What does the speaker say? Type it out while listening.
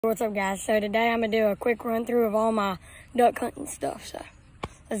What's up, guys? So today I'm gonna do a quick run through of all my duck hunting stuff. So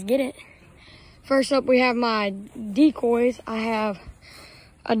let's get it. First up, we have my decoys. I have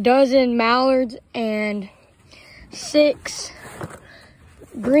a dozen mallards and 6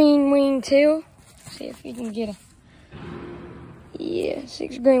 green winged teal. See if you can get a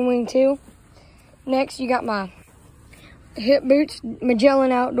 6 green winged teal. Next, you got my hip boots,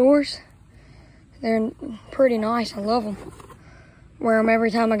 Magellan Outdoors. They're pretty nice. I love them. Wear them every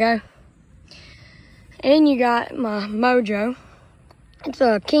time I go. And you got my Mojo. It's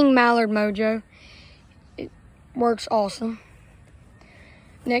a King Mallard Mojo. It works awesome.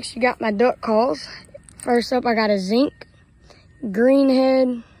 Next, you got my duck calls. First up, I got a zinc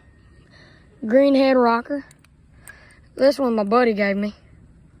greenhead rocker. This one my buddy gave me.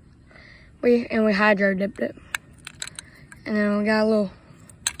 We hydro dipped it. And then we got a little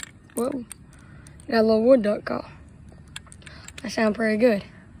wood duck call. That sounds pretty good.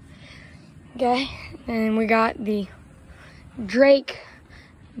 Okay, and we got the Drake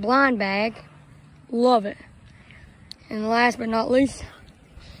blind bag. Love it. And last but not least,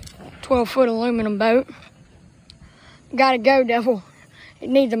 12-foot aluminum boat. Got a Go Devil.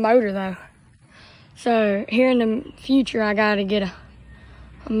 It needs a motor though. So here in the future, I gotta get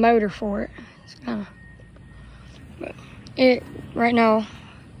a motor for it. It's kind of, right now,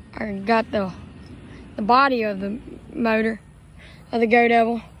 I got the body of the motor of the Go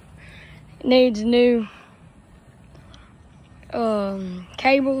Devil. It needs new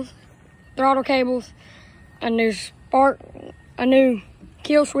cables, throttle cables, a new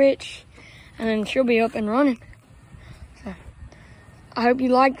kill switch, and then she'll be up and running. So I hope you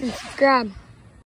liked and subscribe.